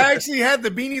 I actually had the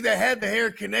beanie that had the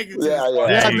hair connected to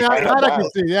that I can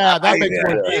see. Yeah, that makes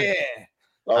sense. Yeah.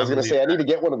 I was gonna say I need to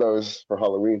get one of those for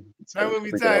Halloween. That would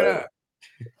be tied up.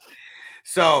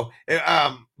 So,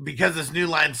 because it's New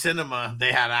Line Cinema,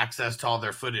 they had access to all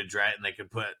their footage, right? And they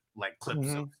could put like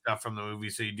clips of stuff from the movie,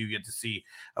 so you do get to see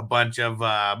a bunch of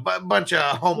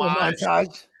homage.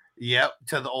 Yep,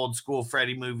 to the old school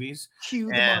Freddy movies.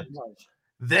 And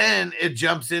then it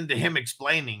jumps into him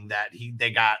explaining that he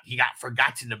got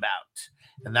forgotten about,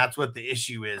 and that's what the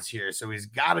issue is here. So he's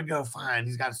got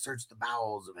to search the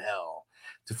bowels of hell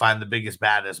to find the biggest,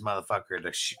 baddest motherfucker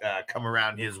to come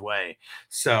around his way,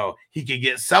 so he could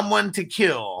get someone to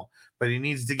kill, but he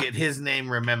needs to get his name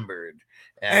remembered.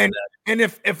 And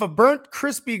if a burnt,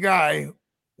 crispy guy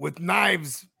with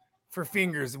knives for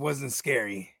fingers wasn't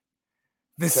scary,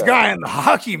 this guy in the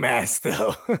hockey mask,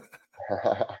 though.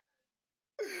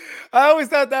 I always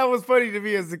thought that was funny to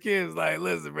me as a kid. It's like,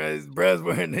 listen, bro, his bro's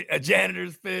wearing a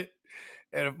janitor's fit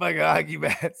and a fucking hockey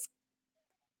mask.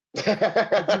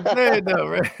 Though,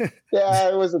 right? Yeah,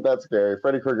 it wasn't that scary.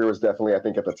 Freddy Krueger was definitely, I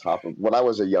think, at the top of when I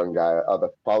was a young guy,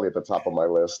 probably at the top of my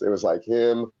list. It was like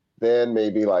him, then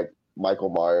maybe like Michael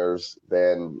Myers,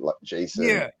 then like Jason.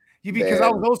 Yeah, because I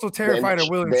was also terrified of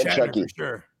William Shatner Chucky. For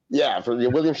sure. Yeah, for the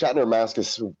William Shatner mask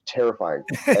is terrifying,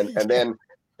 and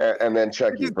then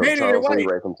Chucky from Charles Lee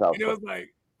Ray from South. It was like,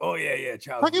 oh yeah,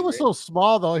 Charles. Chucky was so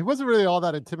small though; he wasn't really all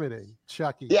that intimidating.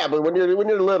 Chucky. Yeah, but when you're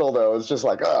little though, it's just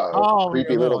like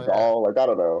creepy little doll. Like I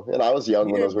don't know. And I was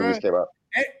young when those movies came out.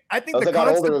 I think as I got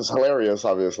older, it was hilarious.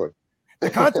 Obviously, the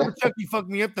concept of Chucky fucked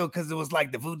me up though because it was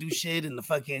like the voodoo shit and the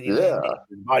fucking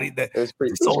body the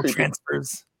soul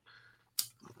transfers.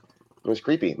 It was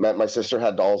creepy. My sister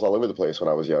had dolls all over the place when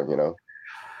I was young. You know.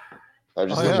 I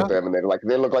just looked at them and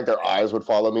they look like their eyes would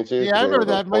follow me too. Yeah, I remember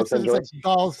that. My sister's like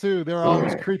dolls too. They're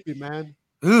always creepy, man.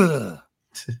 Ugh.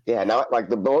 Yeah, now like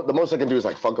the most I can do is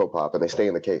like Funko Pop, and they stay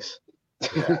in the case.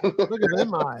 Yeah. Look at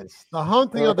them eyes. The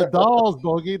hunting of the dolls,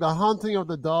 Bogey. The hunting of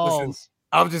the dolls. Listen,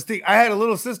 I was just thinking. I had a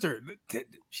little sister.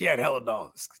 She had hella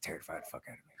dolls. Terrified the fuck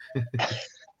out of me.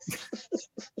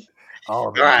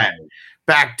 All right,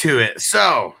 back to it.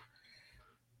 So,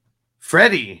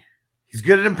 Freddy. He's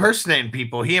good at impersonating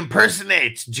people. He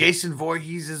impersonates Jason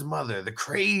Voorhees' mother, the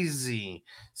crazy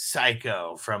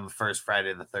psycho from the first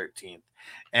Friday the 13th.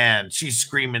 And she's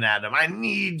screaming at him, I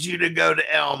need you to go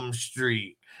to Elm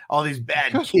Street. All these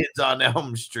bad kids on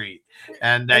Elm Street.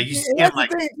 And you see him like...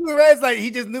 It's like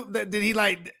he just knew that, did he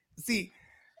like... See,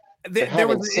 They're there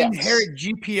was having an sex. inherent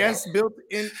GPS built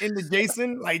into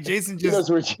Jason. Like Jason He knows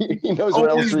just he knows where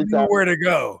Elm always Street's knew at. where to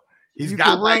go. He's You got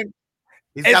can like run.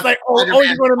 he's It's got like, the oh,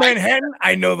 you're going to Spider-Man Manhattan?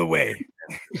 I know the way.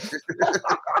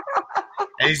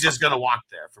 and he's just gonna walk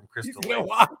there from He's Crystal gonna Lake.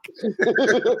 walk.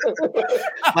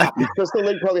 Like, Crystal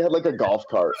Lake probably had like a golf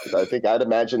cart. I'd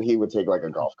imagine he would take like a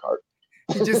golf cart.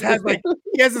 He just has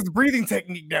he has his breathing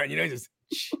technique down. Just.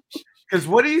 because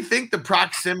what do you think the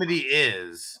proximity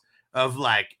is of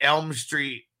like Elm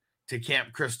Street to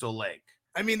Camp Crystal Lake?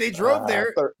 I mean, they drove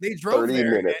there. They drove 30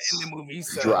 there minutes in the movie.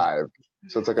 So. drive.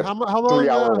 So it's like a How long?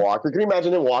 3-hour walk. Can you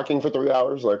imagine him walking for 3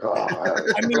 hours? Like, oh,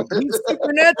 I mean, he's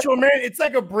supernatural, man. It's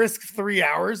like a brisk 3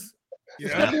 hours.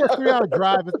 It's gonna be a 3-hour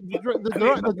drive.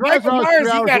 The drives Michael are Myers, 3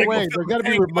 he hours gotta away. go They're fill gonna the be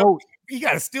tank up. remote. You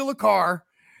got to steal a car,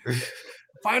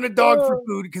 find a dog for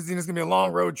food because it's gonna be a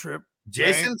long road trip.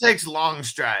 Jason takes long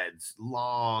strides.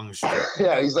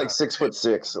 yeah, he's like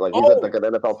 6'6". Like he's like an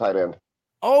NFL tight end.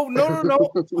 Oh no!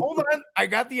 Hold on, I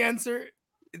got the answer.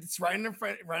 It's right in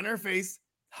front, right in our face.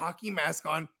 Hockey mask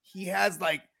on. He has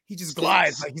he just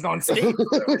glides like he's on skates.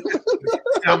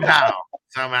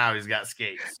 Somehow he's got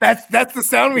skates. That's the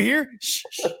sound we hear. Shh,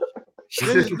 shh.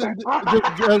 Does Jason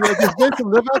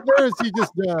live out there? Or does he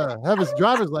just have his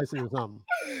driver's license or something?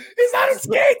 He's on his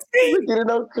skates, Steve. You didn't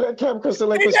know Camp Crystal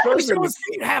Lake He was never frozen. show his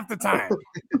feet half the time.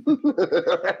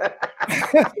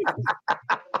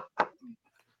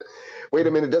 Wait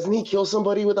a minute, doesn't he kill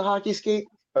somebody with a hockey skate?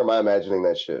 Or am I imagining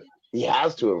that shit? He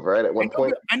has to have, right? At one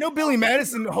point. I know Billy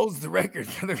Madison holds the record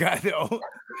for the guy that owns.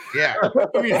 Yeah.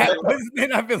 I mean, what's his name?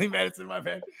 Not Billy Madison, my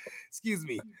bad. Excuse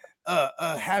me.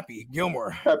 Happy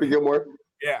Gilmore. Happy Gilmore.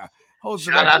 Yeah. Holds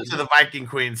the Shout out record. to the Viking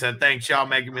Queen. Said, thanks, y'all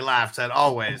making me laugh. Said,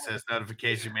 always. Says,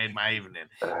 notification made my evening.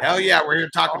 Hell yeah, we're here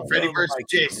talking Freddy versus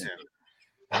Jason.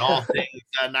 And all things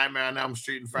Nightmare on Elm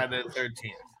Street and Friday the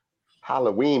 13th.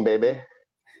 Halloween, baby.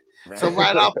 So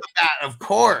right off the bat, of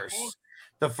course,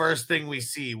 the first thing we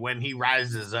see when he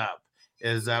rises up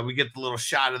is we get the little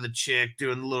shot of the chick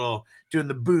doing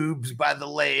the boobs by the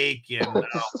lake. And oh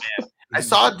man, I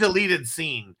saw a deleted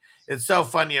scene. It's so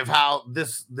funny of how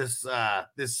this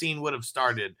scene would have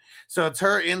started. So it's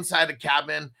her inside a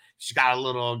cabin. She got a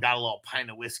little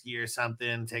pint of whiskey or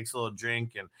something, takes a little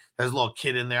drink, and there's a little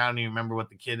kid in there. I don't even remember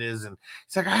what the kid is. And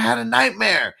it's like, I had a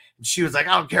nightmare. And she was like,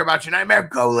 I don't care about your nightmare.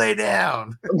 Go lay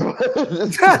down. Go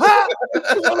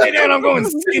lay down. I'm going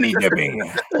skinny dipping.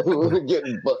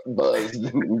 Getting buzzed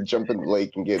and jump in the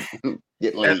lake and get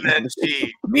laid. And then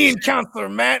Me and Counselor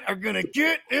Matt are gonna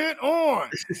get it on.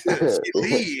 she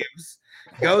leaves,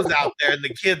 goes out there, and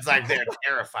the kid's like they're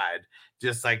terrified.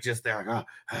 Just there, like,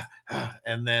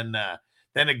 and then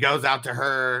it goes out to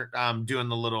her doing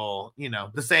the little,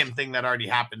 the same thing that already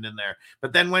happened in there.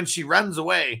 But then when she runs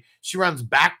away, she runs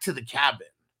back to the cabin.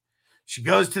 She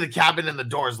goes to the cabin and the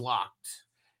door's locked.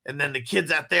 And then the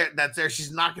kid's that's there.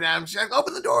 She's knocking at him. She's like,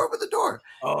 open the door.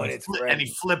 Oh, And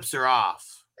he flips her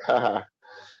off.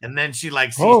 And then she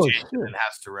sees Jason and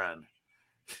has to run.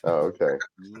 Oh, okay.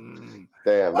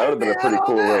 Damn, that would have been a pretty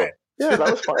cool little. Yeah,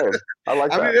 that was fine. I like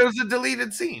that. I mean, it was a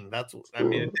deleted scene. It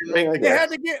didn't make They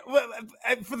had to get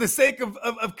for the sake of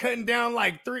cutting down a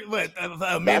minute.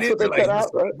 That's what they cut out,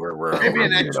 right? Maybe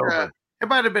an extra. It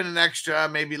might have been an extra,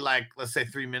 maybe let's say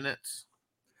 3 minutes.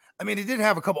 I mean, it did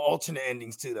have a couple alternate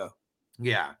endings too, though.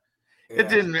 Yeah. It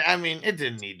didn't. I mean, it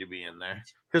didn't need to be in there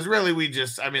because really,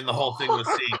 the whole thing was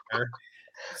seeing her.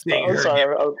 I'm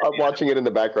sorry, I'm watching it in the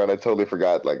background. I totally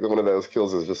forgot. Like one of those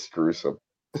kills is just gruesome.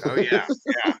 Oh yeah.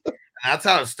 That's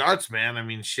how it starts, man. I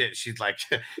mean, shit. She's like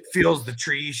feels the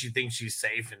tree. She thinks she's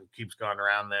safe and keeps going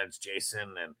around. Then it's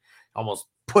Jason and almost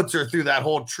puts her through that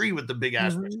whole tree with the big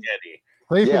ass machete.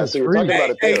 Yeah, so you're talking about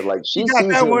it there. Like she got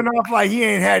that one off like he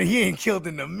ain't killed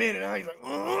in a minute. He's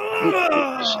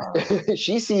like,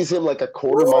 she sees him like a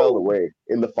quarter mile away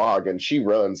in the fog, and she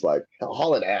runs like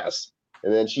hauling ass.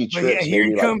 And then she trips. Here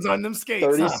he comes on them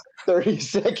skates. 30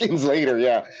 seconds later,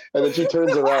 yeah. And then she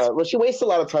turns around. Well, she wastes a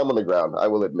lot of time on the ground, I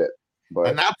will admit. But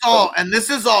and that's all. And this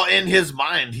is all in his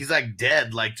mind. He's like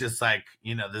dead, this is like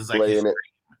laying his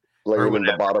laying in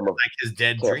the bottom of his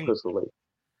dead Camp dream. Crystal Lake.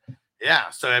 Yeah,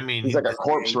 so I mean, he's like a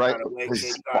corpse, right?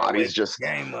 His body's just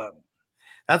game up.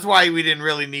 That's why we didn't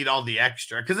really need all the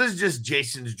extra because it's just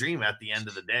Jason's dream at the end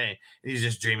of the day. He's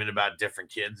just dreaming about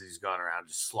different kids. He's going around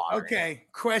just slaughtering. Okay,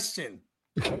 question.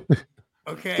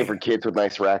 Okay, different kids with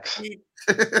nice racks.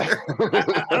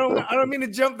 I don't mean to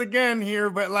jump the gun here,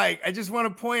 but I just want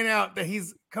to point out that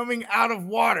he's coming out of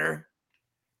water,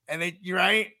 and you're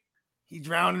right. He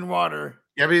drowned in water.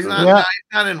 Yeah, but he's not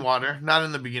in water. Not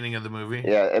in the beginning of the movie.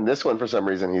 Yeah, and this one for some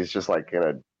reason he's just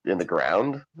in the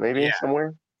ground, maybe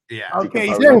somewhere. Yeah. Okay,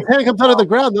 Yeah, Decomposing. his hand comes out of the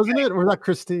ground, doesn't it? Or is that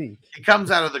Christine? It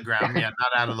comes out of the ground, yeah,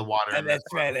 not out of the water. in this that's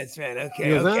one. right. That's right. He Okay,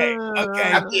 goes, okay,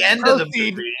 okay. At the end of the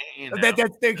Proceed. movie, you know. That's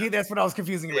okay. That's what I was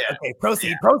confusing you with. Yeah. Okay,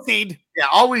 proceed. Yeah,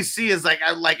 all we see is like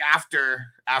after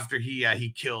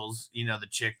he kills, you know, the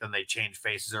chick, then they change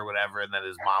faces or whatever, and then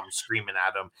his mom's screaming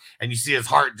at him, and you see his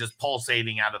heart just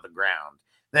pulsating out of the ground.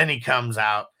 Then he comes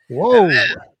out. whoa. And then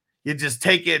you just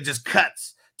take it, just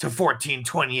cuts to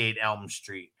 1428 Elm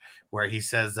Street, where he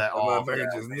says that all Motherfucker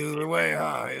just knew the way,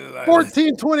 huh? He was like,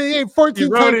 1428, 14 You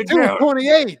wrote times it 2 is down.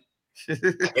 28. Get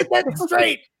that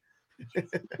straight.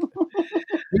 With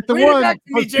the Read it 1 back to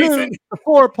me, plus 2, Jason. the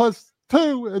 4 plus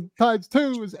 2 times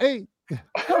 2 is 8.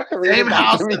 Read it back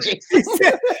house to me, that-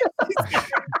 Jason.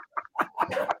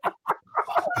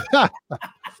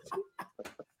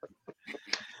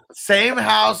 same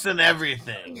house and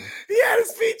everything. He had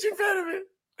his feet in front of it.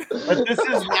 But this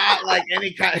is not like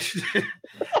any kind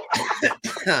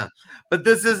but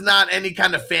this is not any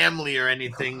kind of family or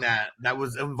anything that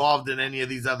was involved in any of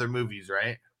these other movies,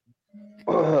 right?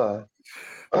 Not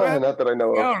that I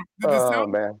know of. Did the Oh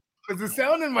sound, man. was the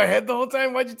sound in my head the whole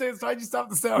time? Why'd you stop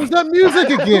the sound? There's that music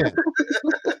again.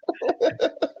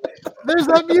 There's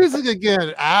that music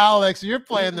again. Alex, you're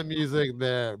playing the music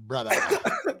there, brother.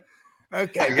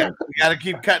 Okay, You got to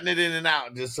keep cutting it in and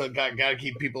out, just so got to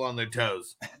keep people on their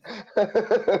toes. Yeah,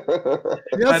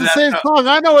 that's the same song.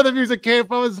 I know where the music came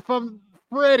from. It's from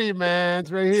Freddy, man. It's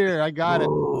right here. I got it.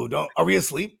 Oh, are we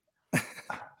asleep?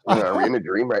 Are we in a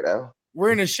dream right now?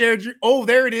 We're in a shared dream. Oh,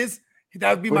 there it is.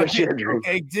 That would be We're my in a shared pick. dream.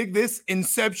 Okay, dig this.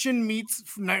 Inception meets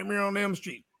Nightmare on Elm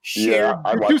Street. Yeah, Shared.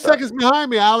 I You're watched 2 that. seconds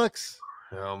behind me, Alex.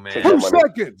 Oh man. Take 2 that money.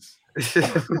 seconds.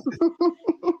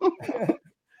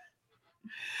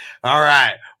 All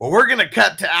right. Well, we're going to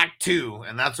cut to Act 2,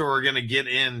 and that's where we're going to get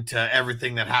into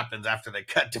everything that happens after they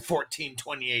cut to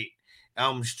 1428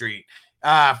 Elm Street.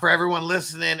 For everyone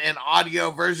listening in audio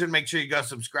version, make sure you go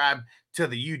subscribe to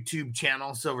the YouTube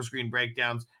channel, Silver Screen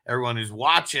Breakdowns. Everyone who's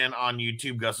watching on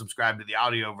YouTube, go subscribe to the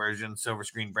audio version, Silver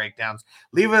Screen Breakdowns.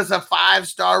 Leave us a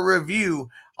 5-star review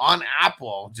on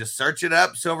Apple. Just search it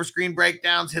up, Silver Screen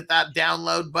Breakdowns, hit that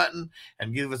download button,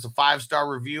 and give us a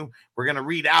 5-star review. We're going to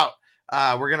read out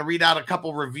a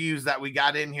couple reviews that we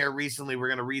got in here recently. We're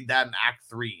going to read that in Act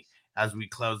 3 as we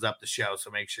close up the show.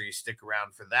 So make sure you stick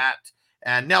around for that.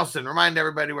 And Nelson, remind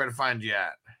everybody where to find you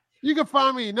at. You can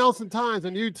find me Nelson Tynes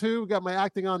on YouTube. Got my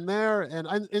acting on there, and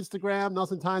on Instagram,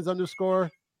 Nelson Tynes _.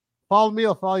 Follow me,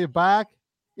 I'll follow you back.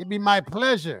 It'd be my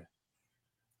pleasure.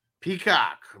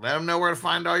 Peacock, let them know where to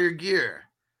find all your gear.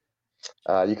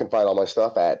 You can find all my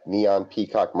stuff at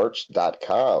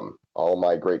neonpeacockmerch.com. All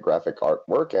my great graphic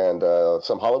artwork and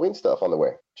some Halloween stuff on the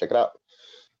way. Check it out.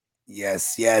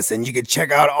 Yes. And you can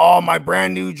check out all my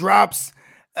brand new drops.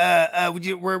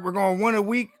 We're going 1 a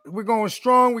week. We're going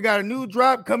strong. We got a new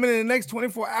drop coming in the next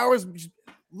 24 hours.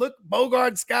 Look,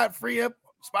 Bogart Scott free up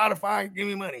Spotify. Give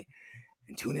me money.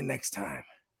 And tune in next time.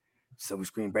 Silver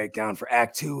Screen Breakdown for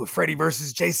Act 2 of Freddy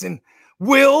versus Jason.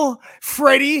 Will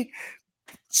Freddy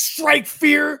strike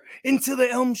fear into the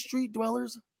Elm Street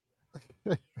dwellers?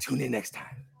 Tune in next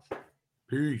time.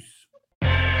 Peace.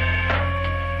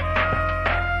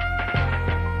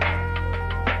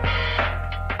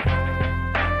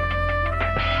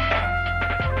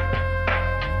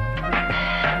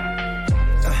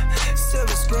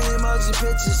 Silver screen, mugs and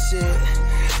pictures, shit.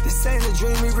 This ain't a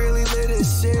dream, we really live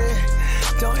this shit.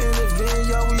 Don't intervene,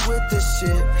 yo, we with this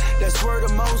shit. That's where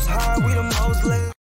the most high, we the most lit.